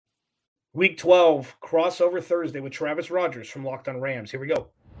Week 12, crossover Thursday with Travis Rogers from Locked On Rams. Here we go.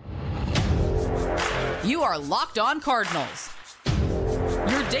 You are Locked On Cardinals,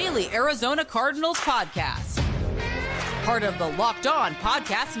 your daily Arizona Cardinals podcast. Part of the Locked On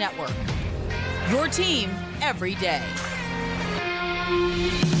Podcast Network, your team every day.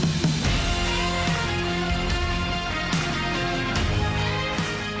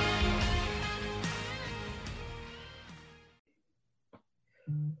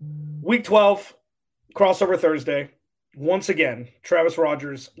 Week 12, crossover Thursday. Once again, Travis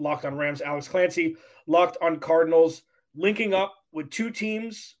Rogers, Locked On Rams, Alex Clancy, Locked On Cardinals, linking up with two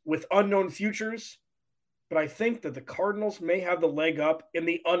teams with unknown futures. But I think that the Cardinals may have the leg up in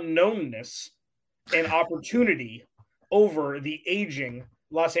the unknownness and opportunity over the aging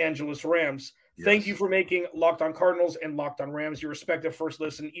Los Angeles Rams. Yes. Thank you for making Locked On Cardinals and Locked On Rams your respective first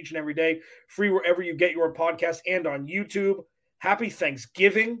listen each and every day, free wherever you get your podcast and on YouTube. Happy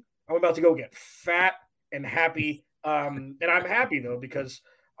Thanksgiving. I'm about to go get fat and happy. And I'm happy, though, because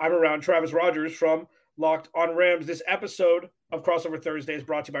I'm around Travis Rogers from Locked On Rams. This episode of Crossover Thursday is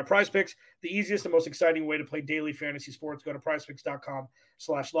brought to you by PrizePicks, the easiest and most exciting way to play daily fantasy sports. Go to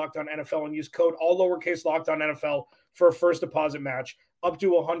prizepicks.com/LockedOnNFL and use code all lowercase LockedOnNFL for a first deposit match up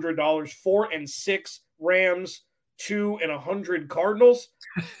to $100. 4 and 6 Rams, 2 and 100 Cardinals,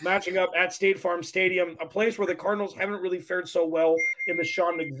 matching up at State Farm Stadium, a place where the Cardinals haven't really fared so well in the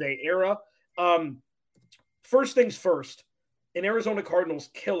Sean McVay era. First things first, an Arizona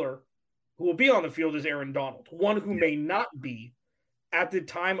Cardinals killer who will be on the field is Aaron Donald. One who may not be at the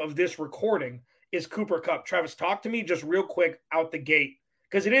time of this recording is Cooper Kupp. Travis, talk to me just real quick out the gate,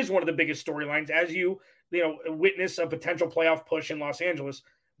 because it is one of the biggest storylines as you witness a potential playoff push in Los Angeles.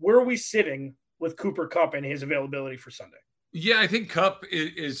 Where are we sitting with Cooper Kupp and his availability for Sunday? Yeah, I think Kupp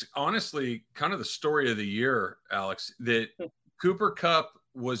is honestly kind of the story of the year, Alex, that Cooper Kupp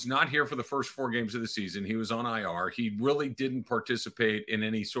was not here for the first 4 games of the season. He was on IR. He really didn't participate in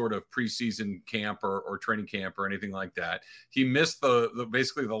any sort of preseason camp or training camp or anything like that. He missed the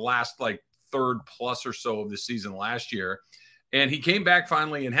basically the last third plus or so of the season last year. And he came back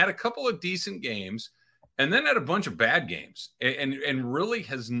finally and had a couple of decent games and then had a bunch of bad games and really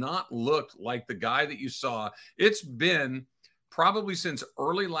has not looked like the guy that you saw. It's been probably since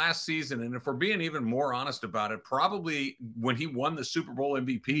early last season, and if we're being even more honest about it, probably when he won the Super Bowl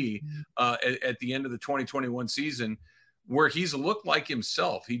MVP at the end of the 2021 season, where he's looked like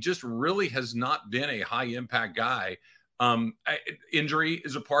himself. He just really has not been a high-impact guy. Injury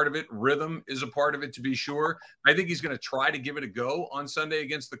is a part of it. Rhythm is a part of it, to be sure. I think he's going to try to give it a go on Sunday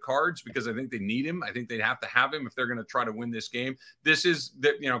against the Cards because I think they need him. I think they have to have him if they're going to try to win this game. This is,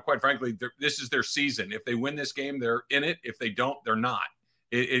 quite frankly, this is their season. If they win this game, they're in it. If they don't, they're not.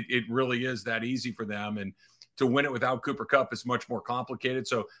 It really is that easy for them. And to win it without Cooper Kupp is much more complicated.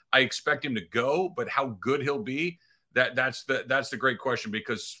 So I expect him to go, but how good he'll be, that's the great question,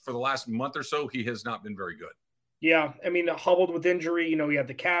 because for the last month or so, he has not been very good. Yeah, I mean, hobbled with injury. He had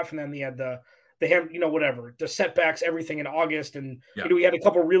the calf, and then he had the ham, whatever, the setbacks, everything in August. And, he had a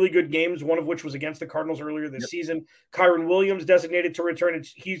couple really good games, one of which was against the Cardinals earlier this season. Kyren Williams designated to return.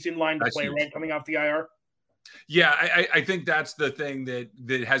 He's in line to play, right, coming off the IR? Yeah, I think that's the thing that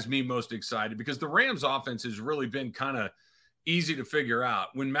has me most excited, because the Rams offense has really been kind of easy to figure out.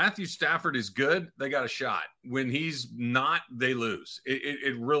 When Matthew Stafford is good, they got a shot. When he's not, they lose.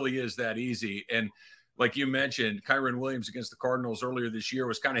 It really is that easy. And like you mentioned, Kyren Williams against the Cardinals earlier this year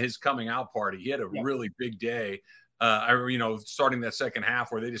was kind of his coming out party. He had a really big day. Starting that second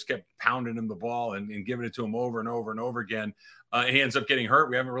half where they just kept pounding him the ball and giving it to him over and over and over again. He ends up getting hurt.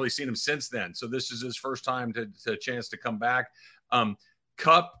 We haven't really seen him since then. So this is his first time to chance to come back.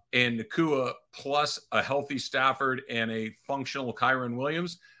 Kupp and Nacua plus a healthy Stafford and a functional Kyren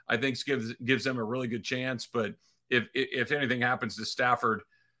Williams, I think gives them a really good chance. But if anything happens to Stafford,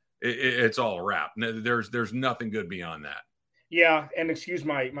 it's all a wrap. There's nothing good beyond that. Yeah, and excuse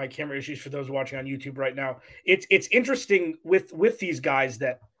my camera issues for those watching on YouTube right now. It's interesting with these guys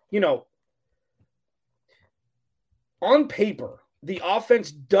that, on paper, the offense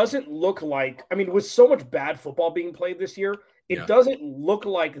doesn't look like, with so much bad football being played this year, it doesn't look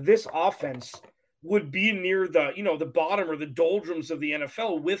like this offense would be near the, the bottom or the doldrums of the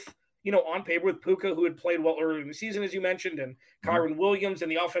NFL with, on paper with Puka, who had played well earlier in the season, as you mentioned, and Kyren Williams,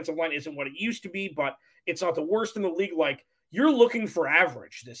 and the offensive line isn't what it used to be, but it's not the worst in the league. Like, you're looking for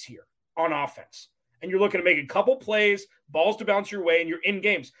average this year on offense, and you're looking to make a couple plays, balls to bounce your way, and you're in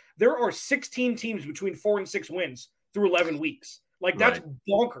games. There are 16 teams between 4 and 6 wins through 11 weeks. Like, that's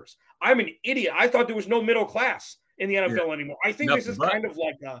bonkers. I'm an idiot. I thought there was no middle class in the NFL anymore. I think this is kind of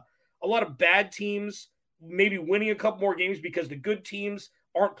like a lot of bad teams maybe winning a couple more games because the good teams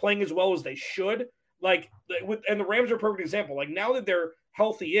aren't playing as well as they should. And the Rams are a perfect example. Like, now that they're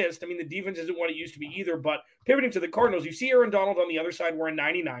healthiest, I mean, the defense isn't what it used to be either, but pivoting to the Cardinals, you see Aaron Donald on the other side wearing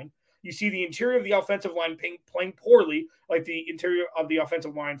 99. You see the interior of the offensive line playing poorly, like the interior of the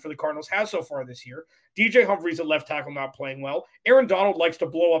offensive line for the Cardinals has so far this year. DJ Humphries at left tackle not playing well. Aaron Donald likes to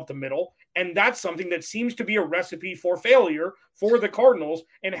blow up the middle, and that's something that seems to be a recipe for failure for the Cardinals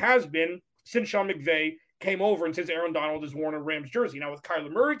and has been since Sean McVay came over and since Aaron Donald has worn a Rams jersey. Now, with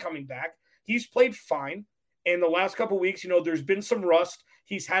Kyler Murray coming back, he's played fine. And the last couple of weeks, there's been some rust.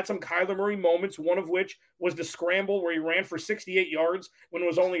 He's had some Kyler Murray moments, one of which was the scramble where he ran for 68 yards when it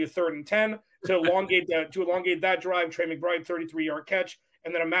was only a 3rd and 10 to elongate that drive. Trey McBride, 33-yard catch,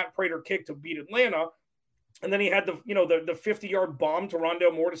 and then a Matt Prater kick to beat Atlanta. And then he had the 50-yard bomb to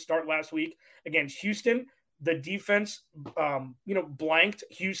Rondale Moore to start last week against Houston. The defense, blanked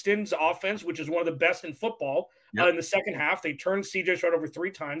Houston's offense, which is one of the best in football. Yep. In the second half, they turned C.J. Stroud over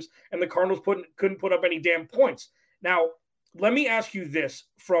 3 times, and the Cardinals couldn't put up any damn points. Now, let me ask you this.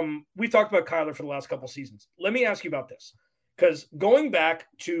 We talked about Kyler for the last couple seasons. Let me ask you about this. Because going back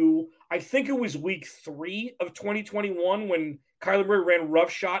to, I think it was week 3 of 2021 when Kyler Murray ran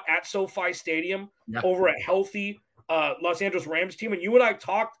roughshod at SoFi Stadium over a healthy Los Angeles Rams team, and you and I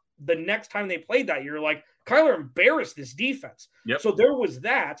talked the next time they played that year, like, Kyler embarrassed this defense. Yep. So there was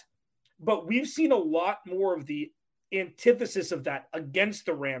that, but we've seen a lot more of the antithesis of that against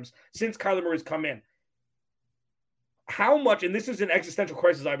the Rams since Kyler Murray's come in. How much, and this is an existential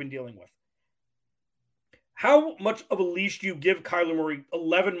crisis I've been dealing with, how much of a leash do you give Kyler Murray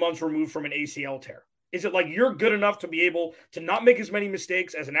 11 months removed from an ACL tear? Is it like you're good enough to be able to not make as many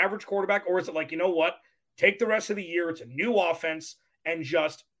mistakes as an average quarterback, or is it like, you know what, take the rest of the year, it's a new offense, and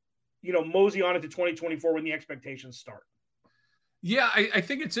just mosey on into 2024 when the expectations start? Yeah, I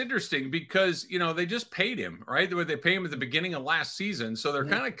think it's interesting because, they just paid him, right? They pay him at the beginning of last season. So they're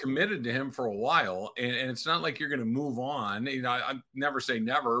kind of committed to him for a while. And it's not like you're going to move on. I never say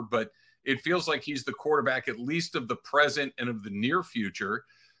never, but it feels like he's the quarterback, at least of the present and of the near future.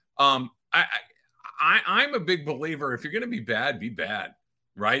 I'm a big believer. If you're going to be bad.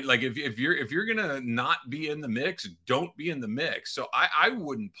 Right. Like if you're going to not be in the mix, don't be in the mix. So I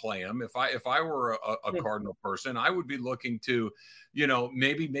wouldn't play him. If I were a Cardinal person, I would be looking to,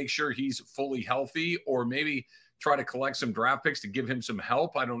 maybe make sure he's fully healthy, or maybe try to collect some draft picks to give him some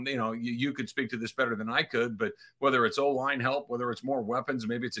help. I don't, you could speak to this better than I could, but whether it's O-line help, whether it's more weapons,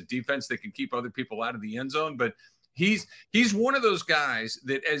 maybe it's a defense that can keep other people out of the end zone. But he's one of those guys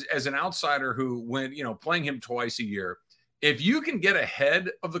that as an outsider who, when, playing him twice a year, if you can get ahead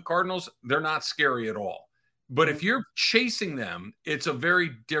of the Cardinals, they're not scary at all. But if you're chasing them, it's a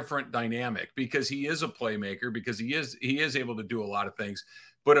very different dynamic because he is a playmaker, because he is able to do a lot of things.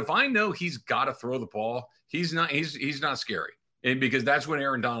 But if I know he's got to throw the ball, he's not scary. And because that's when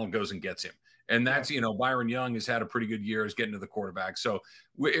Aaron Donald goes and gets him. And that's, Byron Young has had a pretty good year as getting to the quarterback. So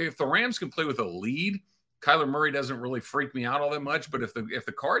if the Rams can play with a lead, Kyler Murray doesn't really freak me out all that much, but if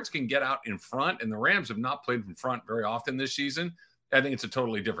the Cards can get out in front, and the Rams have not played in front very often this season, I think it's a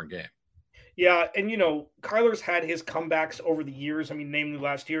totally different game. Yeah, and Kyler's had his comebacks over the years. I mean, namely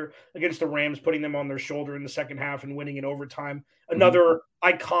last year against the Rams, putting them on their shoulder in the second half and winning in overtime. Another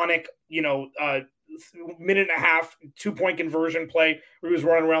iconic, minute and a half, 2-point conversion play where he was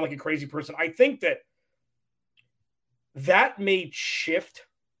running around like a crazy person. I think that may shift.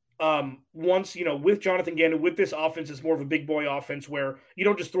 Once, with Jonathan Gannon, with this offense, it's more of a big boy offense where you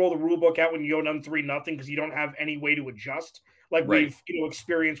don't just throw the rule book out when you go down 3-0 because you don't have any way to adjust, like we've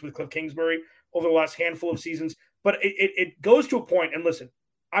experienced with Cliff Kingsbury over the last handful of seasons. But it goes to a point, and listen,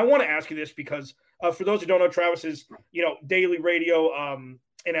 I want to ask you this because for those who don't know, Travis is, daily radio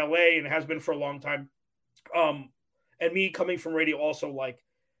in LA and has been for a long time. And me coming from radio also, like,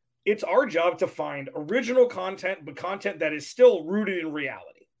 it's our job to find original content, but content that is still rooted in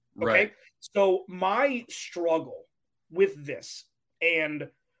reality. Okay. Right. So my struggle with this, and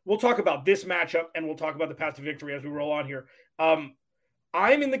we'll talk about this matchup and we'll talk about the path to victory as we roll on here. I'm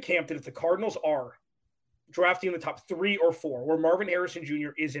in the camp that if the Cardinals are drafting in the top 3 or 4, where Marvin Harrison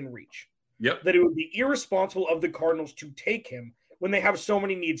Jr. is in reach, that it would be irresponsible of the Cardinals to take him when they have so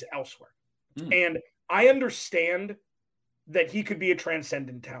many needs elsewhere. And I understand that he could be a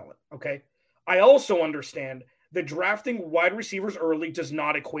transcendent talent. Okay. I also understand that drafting wide receivers early does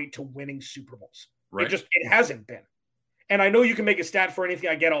not equate to winning Super Bowls. Right. It hasn't been. And I know you can make a stat for anything.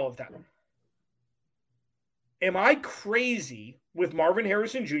 I get all of that. Am I crazy with Marvin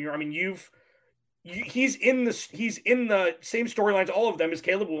Harrison Jr.? I mean, he's in the same storylines, all of them, as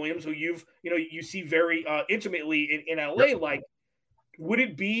Caleb Williams, who you see very intimately in LA. Like, would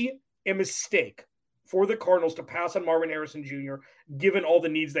it be a mistake for the Cardinals to pass on Marvin Harrison Jr., given all the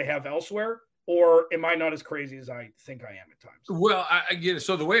needs they have elsewhere? Or am I not as crazy as I think I am at times? Well, I get it.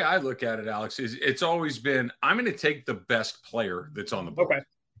 So the way I look at it, Alex, is it's always been, I'm going to take the best player that's on the board. Okay.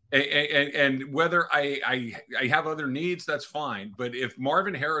 And whether I have other needs, that's fine. But if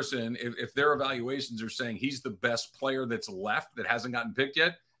Marvin Harrison, if their evaluations are saying he's the best player that's left that hasn't gotten picked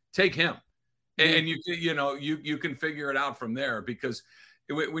yet, take him. And you can figure it out from there, because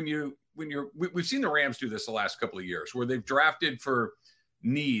we've seen the Rams do this the last couple of years where they've drafted for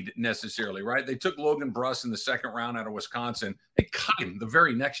need necessarily, right? They took Logan Bruss in the second round out of Wisconsin. They cut him the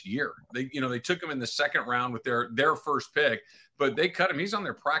very next year. They took him in the second round with their first pick, but they cut him. He's on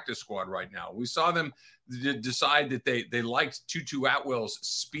their practice squad right now. We saw them decide that they liked Tutu Atwell's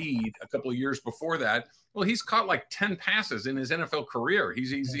speed a couple of years before that. Well, he's caught like 10 passes in his NFL career.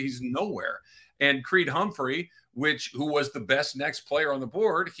 He's nowhere. And Creed Humphrey, who was the best next player on the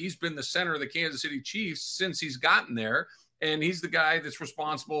board, he's been the center of the Kansas City Chiefs since he's gotten there. And he's the guy that's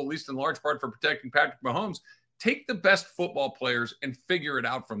responsible, at least in large part, for protecting Patrick Mahomes. Take the best football players and figure it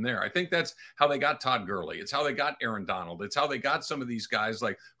out from there. I think that's how they got Todd Gurley. It's how they got Aaron Donald. It's how they got some of these guys.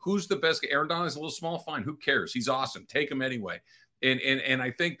 Like, who's the best? Aaron Donald is a little small. Fine. Who cares? He's awesome. Take him anyway. And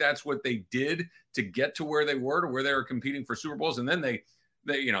I think that's what they did to get to where they were competing for Super Bowls. And then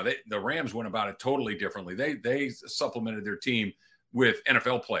the Rams went about it totally differently. They supplemented their team with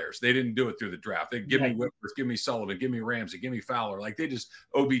NFL players. They didn't do it through the draft. They give me Whitworth, give me Sullivan, give me Ramsey, give me Fowler. Like, they just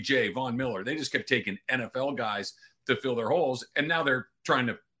OBJ, Von Miller. They just kept taking NFL guys to fill their holes. And now they're trying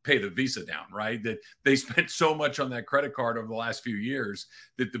to pay the visa down, right? That they spent so much on that credit card over the last few years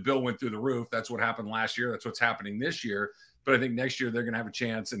that the bill went through the roof. That's what happened last year. That's what's happening this year. But I think next year they're going to have a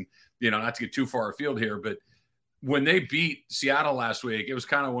chance. And, not to get too far afield here, but when they beat Seattle last week, it was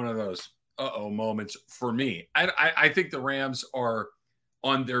kind of one of those moments for me. I think the Rams are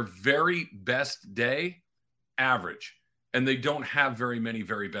on their very best day average, and they don't have very many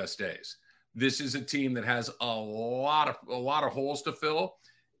very best days. This is a team that has a lot of holes to fill,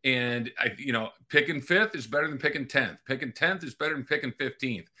 and picking 5th is better than picking 10th. Picking 10th is better than picking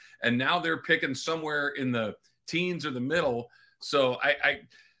 15th, and now they're picking somewhere in the teens or the middle. So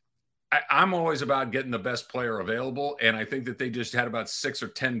I'm always about getting the best player available, and I think that they just had about 6 or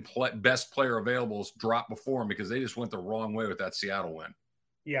 10 best player availables drop before them because they just went the wrong way with that Seattle win.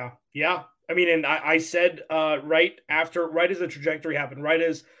 Yeah. I mean, and I said right as the trajectory happened, right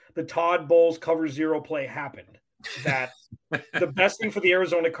as the Todd Bowles cover 0 play happened, that the best thing for the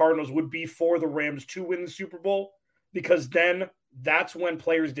Arizona Cardinals would be for the Rams to win the Super Bowl, because then that's when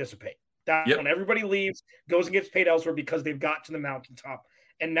players dissipate. That's when everybody leaves, goes and gets paid elsewhere because they've got to the mountaintop.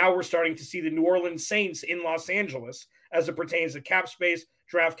 And now we're starting to see the New Orleans Saints in Los Angeles as it pertains to cap space,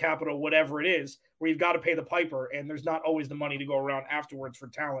 draft capital, whatever it is, where you've got to pay the piper, and there's not always the money to go around afterwards for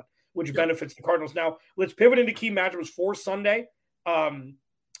talent, which benefits the Cardinals. Now, let's pivot into key matchups for Sunday.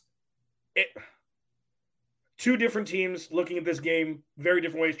 Two different teams looking at this game very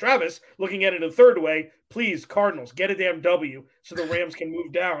different ways. Travis looking at it a third way. Please, Cardinals, get a damn W so the Rams can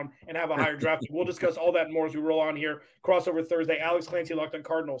move down and have a higher draft. We'll discuss all that and more as we roll on here. Crossover Thursday. Alex Clancy, Locked on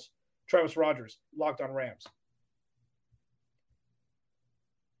Cardinals. Travis Rogers, Locked on Rams.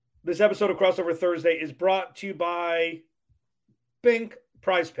 This episode of Crossover Thursday is brought to you by Bink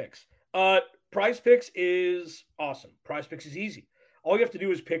Prize Picks. Prize Picks is awesome. Prize Picks is easy. All you have to do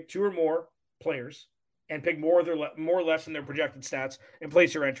is pick 2 or more players and pick more or less than their projected stats and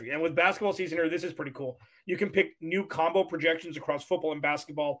place your entry. And with basketball season here, this is pretty cool. You can pick new combo projections across football and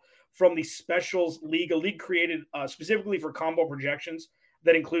basketball from the Specials League, a league created specifically for combo projections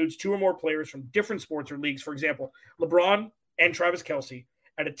that includes 2 or more players from different sports or leagues. For example, LeBron and Travis Kelce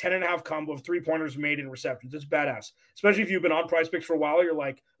at a 10.5 combo of 3-pointers made and receptions. It's badass. Especially if you've been on Prize Picks for a while, you're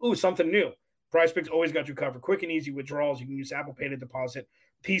like, ooh, something new. Prize Picks always got you covered. Quick and easy withdrawals. You can use Apple Pay to deposit.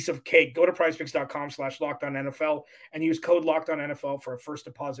 Piece of cake. Go to prizepicks.com/LockedOnNFL and use code LockedOnNFL for a first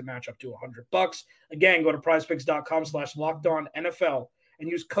deposit match up to $100. Again, go to prizepicks.com/LockedOnNFL and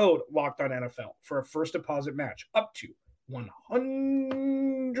use code LockedOnNFL for a first deposit match up to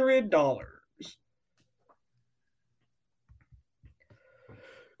 $100.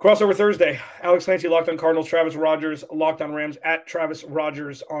 Crossover Thursday. Alex Clancy, Locked on Cardinals. Travis Rogers, Locked on Rams, at Travis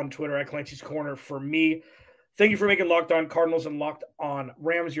Rogers on Twitter, at Clancy's Corner for me. Thank you for making Locked on Cardinals and Locked on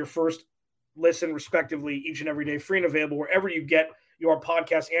Rams your first listen, respectively, each and every day, free and available wherever you get your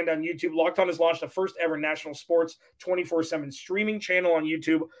podcast and on YouTube. Locked On has launched the first ever national sports 24/7 streaming channel on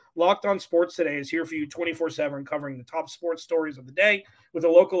YouTube. Locked On Sports Today is here for you 24/7, covering the top sports stories of the day with the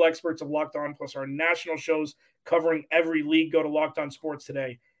local experts of Locked On, plus our national shows covering every league. Go to Locked On Sports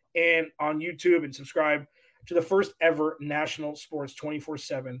Today and on YouTube and subscribe to the first ever national sports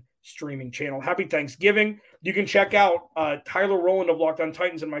 24/7 streaming channel. Happy Thanksgiving. You can check out Tyler Rowland of Locked On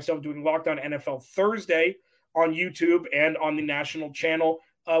Titans and myself doing Locked On NFL Thursday on YouTube and on the national channel.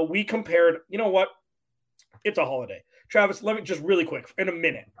 We compared, you know what? It's a holiday. Travis, let me just really quick, in a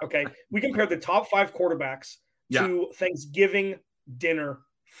minute, okay? We compared the top 5 quarterbacks to Thanksgiving dinner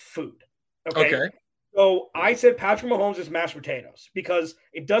food, okay? So I said Patrick Mahomes is mashed potatoes because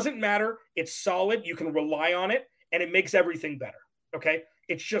it doesn't matter. It's solid. You can rely on it, and it makes everything better, okay?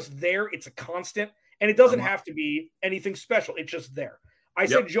 It's just there. It's a constant, and it doesn't have to be anything special. It's just there. I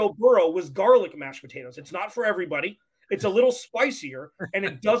said Joe Burrow was garlic mashed potatoes. It's not for everybody. It's a little spicier, and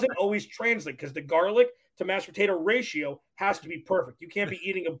it doesn't always translate because the garlic to mashed potato ratio has to be perfect. You can't be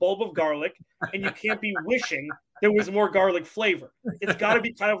eating a bulb of garlic, and you can't be wishing there was more garlic flavor. It's got to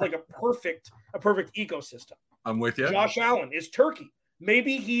be kind of like a perfect ecosystem. I'm with you. Josh Allen is turkey.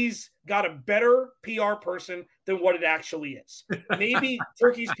 Maybe he's got a better PR person than what it actually is. Maybe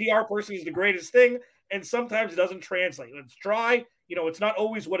Turkey's PR person is the greatest thing, and sometimes it doesn't translate. It's dry. It's not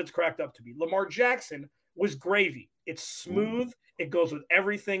always what it's cracked up to be. Lamar Jackson was gravy. It's smooth. It goes with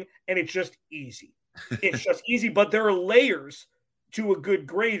everything, and it's just easy. It's just easy, but there are layers to a good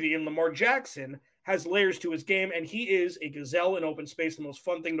gravy, and Lamar Jackson has layers to his game, and he is a gazelle in open space, the most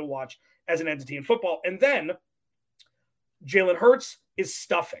fun thing to watch as an entity in football. And then Jalen Hurts is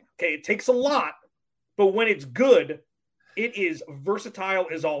stuffing. Okay, it takes a lot, but when it's good, it is versatile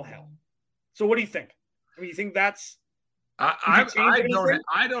as all hell. So what do you think? I mean, you think that's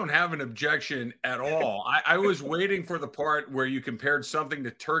I don't have an objection at all. I was waiting for the part where you compared something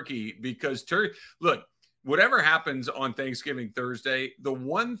to turkey because look, whatever happens on Thanksgiving Thursday, the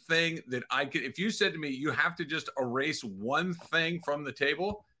one thing that if you said to me, you have to just erase one thing from the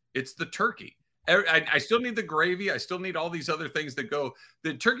table, it's the turkey. I still need the gravy. I still need all these other things that go.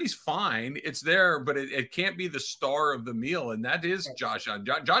 The turkey's fine. It's there, but it can't be the star of the meal. And that is Josh Allen.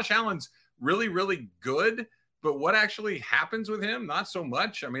 Josh Allen's really, really good. But what actually happens with him? Not so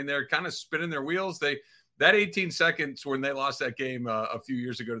much. I mean, they're kind of spinning their wheels. That 18 seconds when they lost that game a few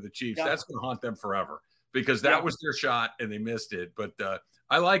years ago to the Chiefs, that's going to haunt them forever because that was their shot and they missed it. But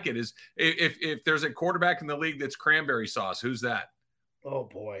I like it. If there's a quarterback in the league that's cranberry sauce, who's that? Oh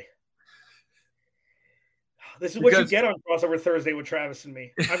boy. This is what you get on Crossover Thursday with Travis and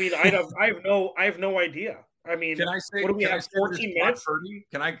me. I mean, I have no idea. I mean, can I say, what do we have? 14 minutes?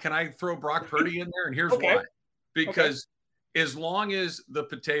 Can I throw Brock Purdy in there? And here's why. Because as long as the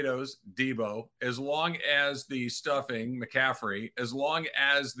potatoes, Debo, as long as the stuffing, McCaffrey, as long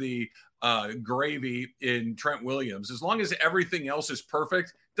as the gravy in Trent Williams, as long as everything else is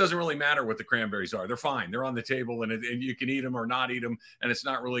perfect, doesn't really matter what the cranberries are. They're fine. They're on the table and you can eat them or not eat them, and it's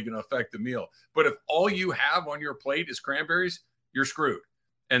not really going to affect the meal. But if all you have on your plate is cranberries, you're screwed.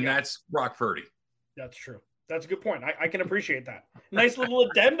 And that's Brock Purdy. That's true. That's a good point. I can appreciate that. Nice little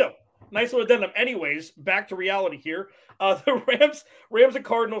addendum. Anyways, back to reality here. The Rams and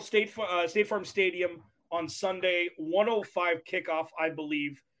Cardinals State Farm Stadium on Sunday, 1:05 kickoff, I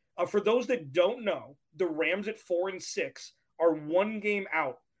believe. For those that don't know, the Rams at 4-6 are one game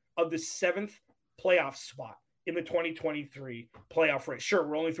out of the 7th playoff spot in the 2023 playoff race. Sure,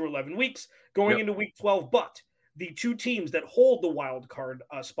 we're only through 11 weeks going into week 12, but the two teams that hold the wild card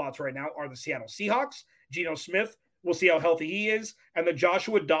spots right now are the Seattle Seahawks. Geno Smith, we'll see how healthy he is, and the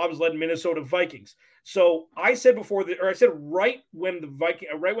Joshua Dobbs-led Minnesota Vikings. So I said right when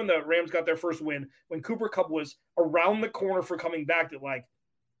the Rams got their first win, when Cooper Kupp was around the corner for coming back, that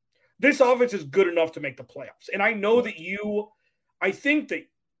this offense is good enough to make the playoffs. And I know that I think that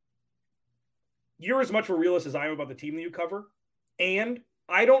you're as much of a realist as I am about the team that you cover. And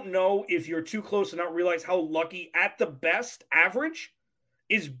I don't know if you're too close to not realize how lucky, at the best, average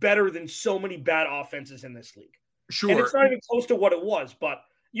is better than so many bad offenses in this league. Sure. And it's not even close to what it was, but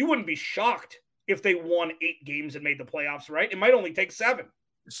you wouldn't be shocked if they won 8 games and made the playoffs, right? It might only take 7.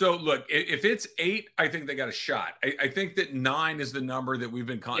 So, look, if it's 8, I think they got a shot. I think that 9 is the number that we've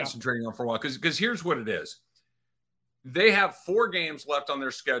been concentrating on for a while. Because here's what it is. They have 4 games left on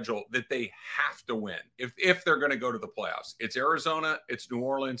their schedule that they have to win if they're going to go to the playoffs. It's Arizona, it's New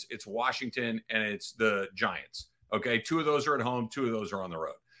Orleans, it's Washington, and it's the Giants. Okay, 2 of those are at home, 2 of those are on the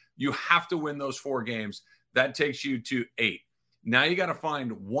road. You have to win those 4 games. That takes you to 8. Now you got to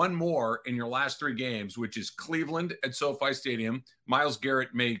find one more in your last 3 games, which is Cleveland at SoFi Stadium. Myles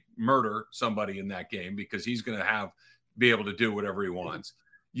Garrett may murder somebody in that game because he's going to be able to do whatever he wants.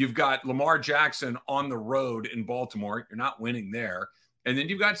 You've got Lamar Jackson on the road in Baltimore. You're not winning there. And then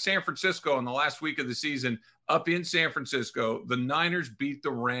you've got San Francisco in the last week of the season up in San Francisco. The Niners beat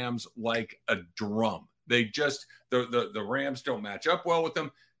the Rams like a drum. They just the Rams don't match up well with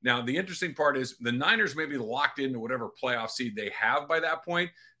them. Now, the interesting part is the Niners may be locked into whatever playoff seed they have by that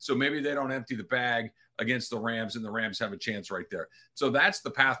point. So maybe they don't empty the bag against the Rams, and the Rams have a chance right there. So that's the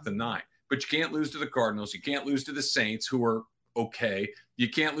path to 9. But you can't lose to the Cardinals. You can't lose to the Saints, who are okay. You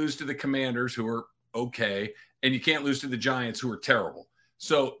can't lose to the Commanders, who are okay. And you can't lose to the Giants, who are terrible.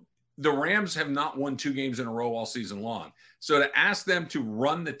 So the Rams have not won 2 games in a row all season long. So to ask them to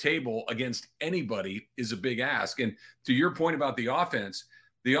run the table against anybody is a big ask. And to your point about the offense,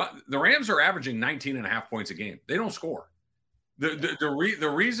 the Rams are averaging 19.5 points a game. They don't score.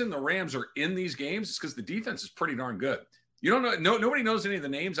 The reason the Rams are in these games is because the defense is pretty darn good. You don't know, nobody knows any of the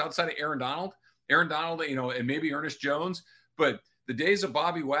names outside of Aaron Donald, and maybe Ernest Jones, but the days of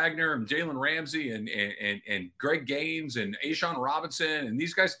Bobby Wagner and Jalen Ramsey and Greg Gaines and Ashawn Robinson and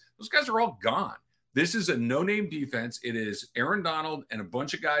those guys are all gone. This is a no-name defense. It is Aaron Donald and a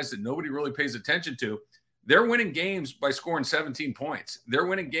bunch of guys that nobody really pays attention to. They're winning games by scoring 17 points. They're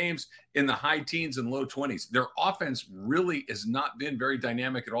winning games in the high teens and low 20s. Their offense really has not been very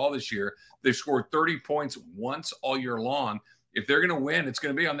dynamic at all this year. They've scored 30 points once all year long. If they're going to win, it's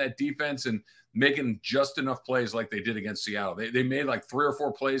going to be on that defense and making just enough plays like they did against Seattle. They made like 3 or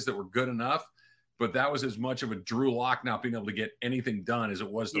 4 plays that were good enough, but that was as much of a Drew Lock not being able to get anything done as it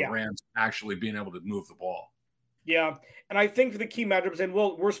was the Rams actually being able to move the ball. Yeah, and I think for the key matchups, and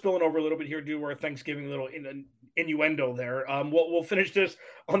we're spilling over a little bit here due to our Thanksgiving little innuendo there. We'll finish this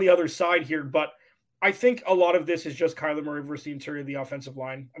on the other side here, but I think a lot of this is just Kyler Murray versus the interior of the offensive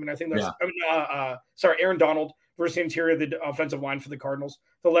line. I mean, I think that's Aaron Donald versus the interior of the offensive line for the Cardinals.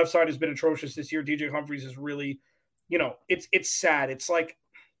 The left side has been atrocious this year. DJ Humphries is really, it's sad. It's like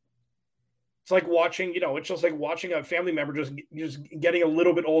watching, it's just like watching a family member just getting a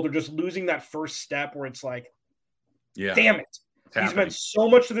little bit older, just losing that first step where it's like, damn it. He's meant so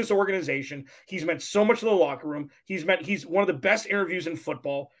much to this organization. He's meant so much to the locker room. He's one of the best interviews in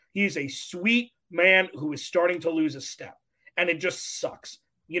football. He's a sweet man who is starting to lose a step, and it just sucks,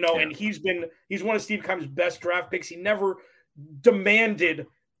 and he's one of Steve Keim's best draft picks. He never demanded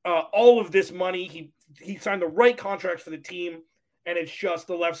all of this money. He signed the right contracts for the team, and it's just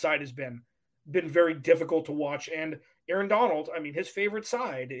the left side has been very difficult to watch. And Aaron Donald, I mean, his favorite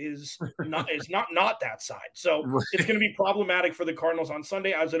side is not that side. So It's going to be problematic for the Cardinals on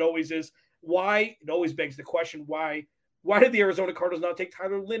Sunday, as it always is. Why? It always begs the question, why did the Arizona Cardinals not take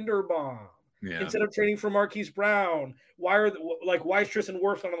Tyler Linderbaum instead of trading for Marquise Brown? Why is Tristan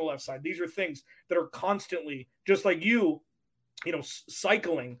Wirfs on the left side? These are things that are constantly, just like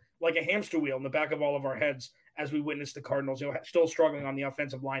cycling like a hamster wheel in the back of all of our heads as we witness the Cardinals, still struggling on the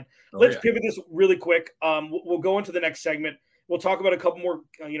offensive line. Let's pivot this really quick. We'll go into the next segment. We'll talk about a couple more,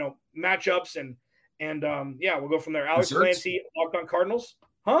 matchups and we'll go from there. Alex Clancy, Locked On Cardinals.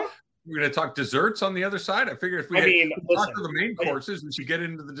 Huh? We're going to talk desserts on the other side. I figure if we talk to the main courses, we should get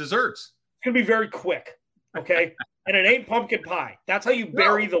into the desserts. It's going to be very quick. Okay. And it ain't pumpkin pie. That's how you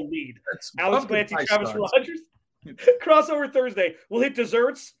bury the lead. Alex Clancy, Travis Rogers. Crossover Thursday. We'll hit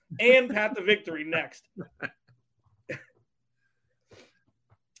desserts and Pat the Victory next.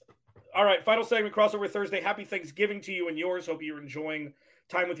 All right, final segment, Crossover Thursday. Happy Thanksgiving to you and yours. Hope you're enjoying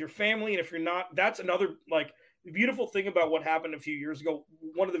time with your family. And if you're not, that's another beautiful thing about what happened a few years ago.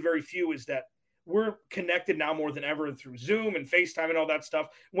 One of the very few is that we're connected now more than ever through Zoom and FaceTime and all that stuff.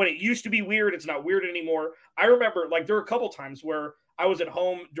 When it used to be weird, it's not weird anymore. I remember there were a couple times where I was at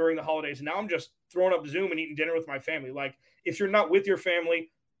home during the holidays, and now I'm just throwing up Zoom and eating dinner with my family. If you're not with your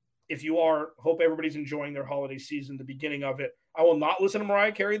family, if you are, hope everybody's enjoying their holiday season, the beginning of it. I will not listen to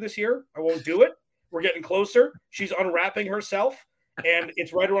Mariah Carey this year. I won't do it. We're getting closer. She's unwrapping herself, and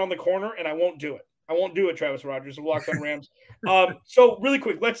it's right around the corner, and I won't do it. I won't do it, Travis Rogers of Locked On Rams. So really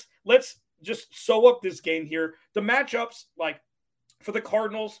quick, let's just sew up this game here. The matchups, for the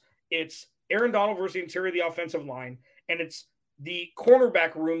Cardinals, it's Aaron Donald versus the interior of the offensive line, and it's the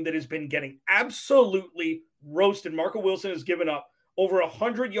cornerback room that has been getting absolutely roasted. Marco Wilson has given up over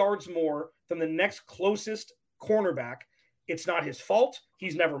 100 yards more than the next closest cornerback. It's not his fault.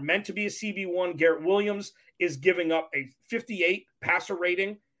 He's never meant to be a CB1. Garrett Williams is giving up a 58 passer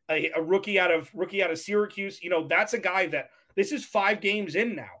rating, a rookie out of Syracuse. That's a guy that this is 5 games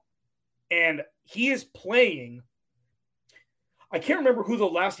in now, and he is playing. I can't remember who the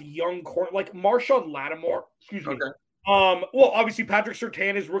last young Marshawn Lattimore. Excuse me. Okay. Well, obviously Patrick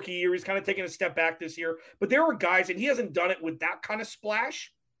Surtain, his rookie year, he's kind of taken a step back this year, but there were guys, and he hasn't done it with that kind of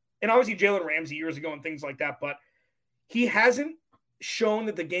splash. And obviously Jalen Ramsey years ago and things like that, but he hasn't shown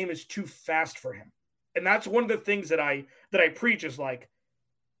that the game is too fast for him. And that's one of the things that I preach is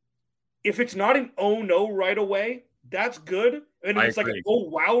if it's not an oh no right away, that's good. And if it's an oh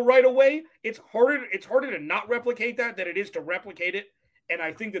wow right away, it's harder to not replicate that than it is to replicate it And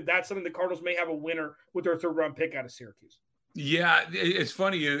I think that that's something the Cardinals may have a winner with their third-round pick out of Syracuse. Yeah, it's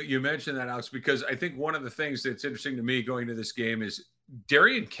funny you mentioned that, Alex, because I think one of the things that's interesting to me going to this game is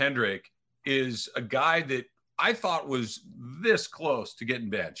Derion Kendrick is a guy that I thought was this close to getting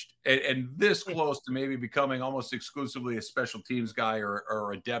benched and this close to maybe becoming almost exclusively a special teams guy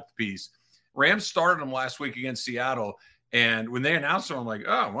or a depth piece. Rams started him last week against Seattle, and when they announced him, I'm like,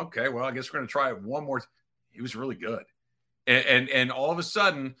 oh, okay, well, I guess we're going to try it one more. He was really good. And all of a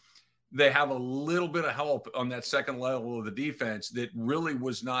sudden, they have a little bit of help on that second level of the defense that really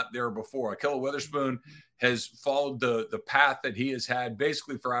was not there before. Ahkello Witherspoon has followed the path that he has had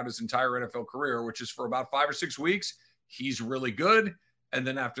basically throughout his entire NFL career, which is for about 5 or 6 weeks. He's really good. And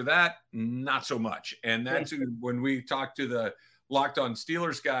then after that, not so much. And that's when we talked to the Locked On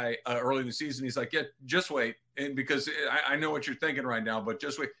Steelers guy early in the season, he's like, yeah, just wait. And because I know what you're thinking right now, but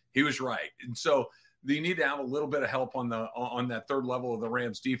just wait. He was right. And so you need to have a little bit of help on that third level of the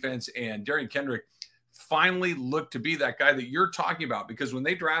Rams defense. And Derion Kendrick finally looked to be that guy that you're talking about, because when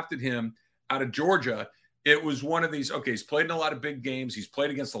they drafted him out of Georgia, it was one of these, okay, he's played in a lot of big games. He's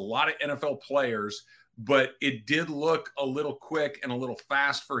played against a lot of NFL players, but it did look a little quick and a little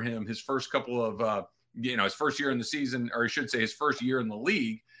fast for him his first couple of, his first year in the season, or I should say his first year in the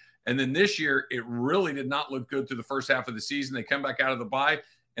league. And then this year, it really did not look good through the first half of the season. They come back out of the bye,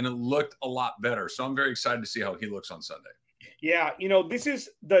 and it looked a lot better. So I'm very excited to see how he looks on Sunday. Yeah, this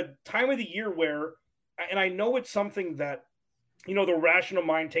is the time of the year where, and I know it's something that, the rational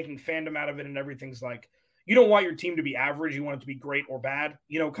mind taking fandom out of it and everything's like, you don't want your team to be average. You want it to be great or bad,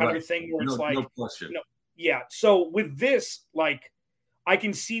 kind of a thing where it's like, no question. Yeah. So with this, like, I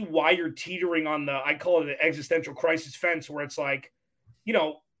can see why you're teetering on I call it an existential crisis fence, where it's like,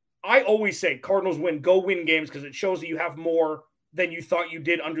 I always say Cardinals go win games because it shows that you have more than you thought you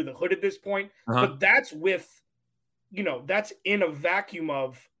did under the hood at this point. But that's with, that's in a vacuum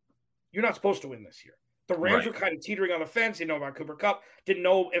of, you're not supposed to win this year. The Rams were kind of teetering on the fence. Didn't know about Cooper Kupp. Didn't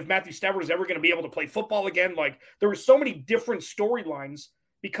know if Matthew Stafford was ever going to be able to play football again. Like, there were so many different storylines,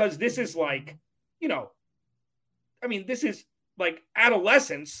 because this is like, this is like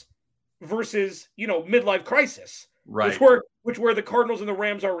adolescence versus, midlife crisis. Right. Which where the Cardinals and the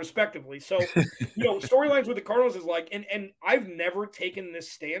Rams are respectively. So, storylines with the Cardinals is like, and I've never taken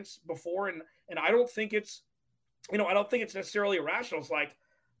this stance before. And I don't think it's, I don't think it's necessarily irrational. It's like,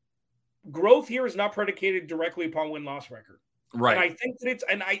 growth here is not predicated directly upon win-loss record. Right. And I think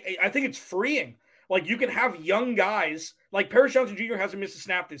that I think it's freeing. Like, you can have young guys, like Paris Johnson Jr. hasn't missed a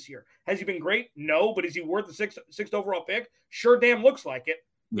snap this year. Has he been great? No, but is he worth the sixth overall pick? Sure damn looks like it.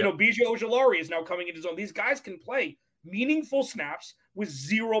 Yep. Bijay Ojulari is now coming into his own. These guys can play meaningful snaps with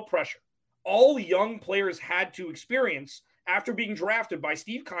zero pressure. All young players had to experience after being drafted by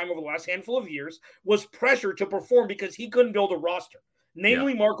Steve Keim over the last handful of years was pressure to perform, because he couldn't build a roster.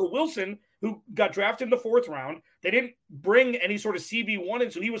 Namely, Marco Wilson, who got drafted in the 4th round. They didn't bring any sort of CB1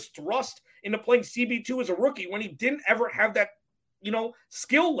 in, so he was thrust into playing CB2 as a rookie when he didn't ever have that,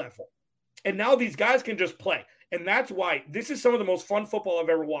 skill level. And now these guys can just play. And that's why this is some of the most fun football I've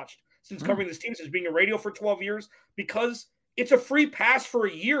ever watched since covering this team, since being in radio for 12 years, because it's a free pass for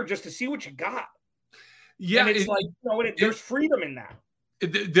a year just to see what you got. Yeah. And it's there's freedom in that.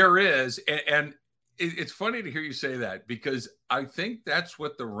 There is. And it's funny to hear you say that, because I think that's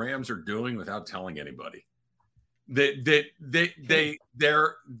what the Rams are doing without telling anybody. They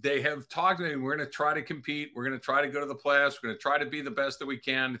have talked, and we're going to try to compete. We're going to try to go to the playoffs. We're going to try to be the best that we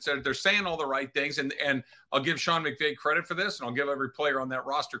can, etc. They're saying all the right things, and I'll give Sean McVay credit for this, and I'll give every player on that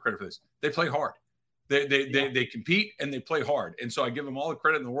roster credit for this. They play hard. They compete and they play hard, and so I give them all the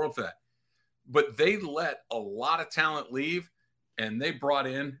credit in the world for that. But they let a lot of talent leave, and they brought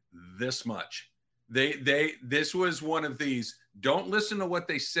in this much. This was one of these, don't listen to what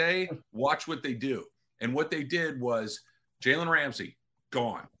they say, watch what they do. And what they did was Jalen Ramsey,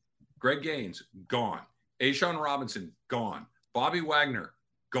 gone. Greg Gaines, gone. A'Shaun Robinson, gone. Bobby Wagner,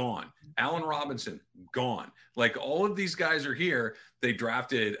 gone. Allen Robinson, gone. Like, all of these guys are here. They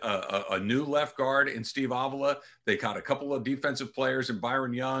drafted a new left guard in Steve Avila. They caught a couple of defensive players in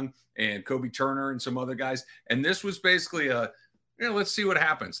Byron Young and Kobe Turner and some other guys. And this was basically let's see what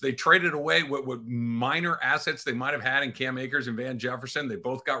happens. They traded away what minor assets they might have had in Cam Akers and Van Jefferson. They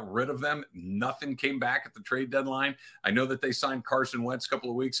both got rid of them. Nothing came back at the trade deadline. I know that they signed Carson Wentz a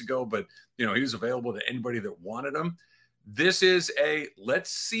couple of weeks ago, but he was available to anybody that wanted him. This is let's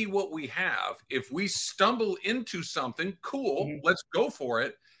see what we have. If we stumble into something, cool, let's go for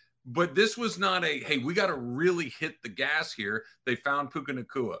it. But this was not hey, we got to really hit the gas here. They found Puka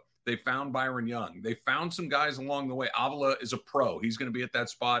Nacua. They found Byron Young. They found some guys along the way. Avila is a pro. He's going to be at that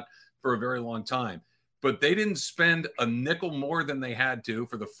spot for a very long time. but they didn't spend a nickel more than they had to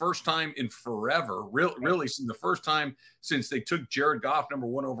for the first time in forever. Really, since the first time since they took Jared Goff number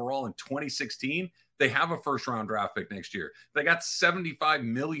 1 overall in 2016. They have a first-round draft pick next year. They got $75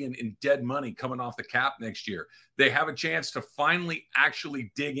 million in dead money coming off the cap next year. They have a chance to finally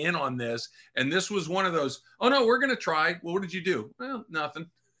actually dig in on this. And this was one of those, oh, no, we're going to try. Well, what did you do? Well,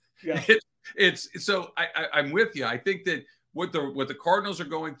 nothing. Yeah. So I'm with you. I think that what the Cardinals are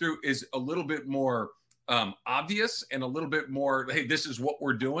going through is a little bit more obvious and a little bit more, hey, this is what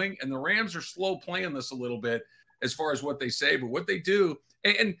we're doing. And the Rams are slow playing this a little bit as far as what they say, but what they do,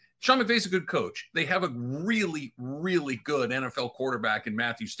 and Sean McVay's a good coach. They have a really, really good NFL quarterback in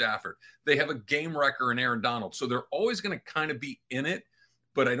Matthew Stafford. They have a game wrecker in Aaron Donald. So they're always going to kind of be in it,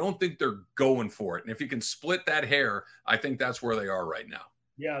 but I don't think they're going for it. And if you can split that hair, I think that's where they are right now.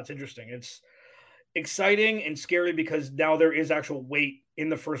 Yeah, it's interesting. It's exciting and scary because now there is actual weight in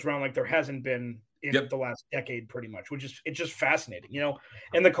the first round like there hasn't been in the last decade pretty much, it's just fascinating,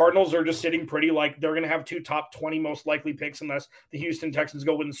 and the Cardinals are just sitting pretty like they're going to have 2 top 20 most likely picks unless the Houston Texans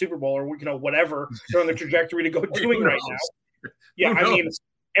go win the Super Bowl or, whatever they're on the trajectory to go doing right now. Yeah. I mean,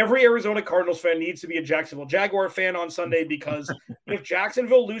 every Arizona Cardinals fan needs to be a Jacksonville Jaguar fan on Sunday because if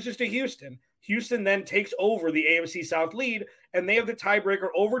Jacksonville loses to Houston then takes over the AFC South lead and they have the tiebreaker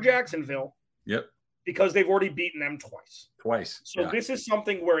over Jacksonville. Yep. Because they've already beaten them twice. So this is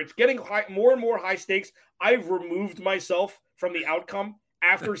something where it's getting more and more high stakes. I've removed myself from the outcome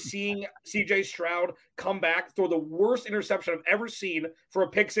after seeing CJ Stroud come back, throw the worst interception I've ever seen for a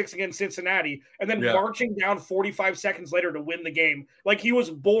pick 6 against Cincinnati, and then marching down 45 seconds later to win the game. Like he was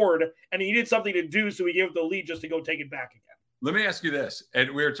bored and he needed something to do, so he gave the lead just to go take it back again. Let me ask you this,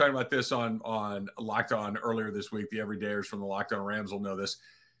 and we were talking about this on Locked On earlier this week. The everydayers from the Locked On Rams will know this.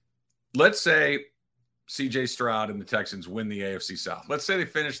 Let's say CJ Stroud and the Texans win the AFC South. Let's say they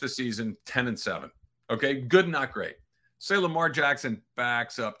finish the season 10-7. Okay, good, not great. Say Lamar Jackson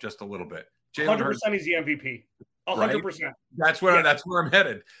backs up just a little bit. 100% he's the MVP. 100%. Right? That's where I'm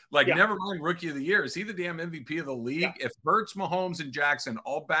headed. Never mind Rookie of the Year. Is he the damn MVP of the league? Yeah. If Hurts, Mahomes, and Jackson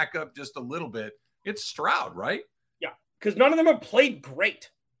all back up just a little bit, it's Stroud, right? Yeah, because none of them have played great.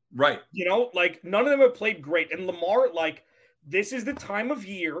 Right. None of them have played great. And Lamar, this is the time of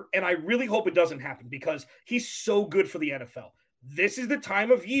year, and I really hope it doesn't happen because he's so good for the NFL. This is the time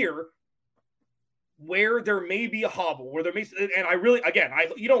of year where there may be a hobble, where there may, and I really, again,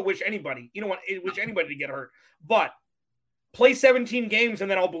 you don't wish anybody to get hurt, but play 17 games and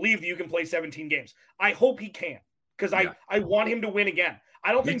then I'll believe that you can play 17 games. I hope he can because I want him to win again.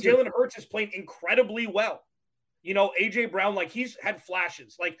 I don't think Jalen Hurts is playing incredibly well. AJ Brown, he's had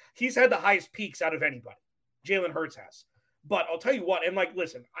flashes, he's had the highest peaks out of anybody. Jalen Hurts has. But I'll tell you what, and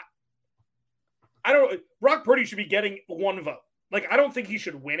listen, I don't. Brock Purdy should be getting 1 vote. I don't think he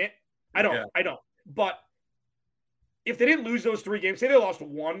should win it. I don't. But if they didn't lose those 3 games, say they lost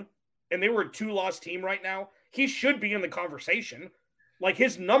 1, and they were a 2-loss team right now, he should be in the conversation.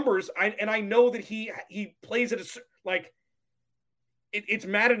 His numbers, I know that he plays at a it's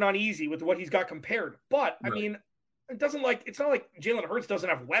Madden on easy with what he's got compared. But right. I mean, it's not like Jalen Hurts doesn't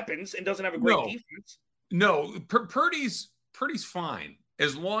have weapons and doesn't have a great defense. No, Purdy's fine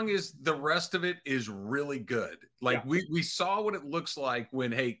as long as the rest of it is really good. We saw what it looks like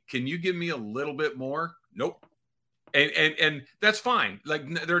when, hey, can you give me a little bit more? Nope. And that's fine.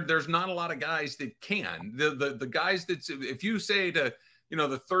 There's not a lot of guys that can. The guys that, if you say to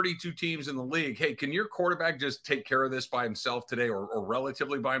the 32 teams in the league, hey, can your quarterback just take care of this by himself today or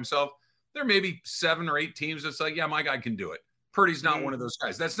relatively by himself? There may be 7 or 8 teams that's yeah, my guy can do it. Purdy's not one of those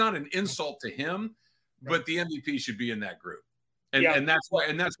guys. That's not an insult to him. But the MVP should be in that group. And that's why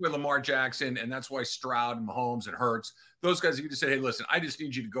Lamar Jackson and that's why Stroud and Mahomes and Hurts, those guys, you just say, hey, listen, I just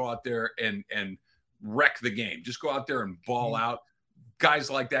need you to go out there and wreck the game. Just go out there and ball out. Guys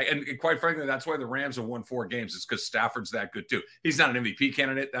like that. And quite frankly, that's why the Rams have won 4 games. It's because Stafford's that good too. He's not an MVP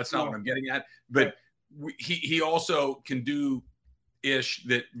candidate. That's not what I'm getting at. But he also can do ish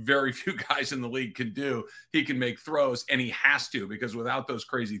that very few guys in the league can do. He can make throws and he has to, because without those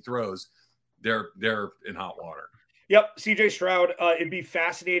crazy throws, they're in hot water. Yep, CJ Stroud. It'd be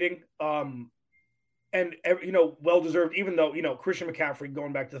fascinating, and well-deserved. Even though Christian McCaffrey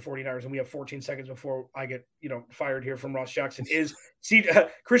going back to the 49ers, and we have 14 seconds before I get fired here from Ross Jackson.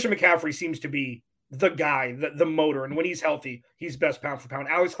 Christian McCaffrey seems to be the guy, the motor, and when he's healthy, he's best pound for pound.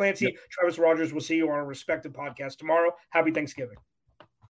 Alex Clancy, Travis Rogers. We'll see you on our respective podcast tomorrow. Happy Thanksgiving.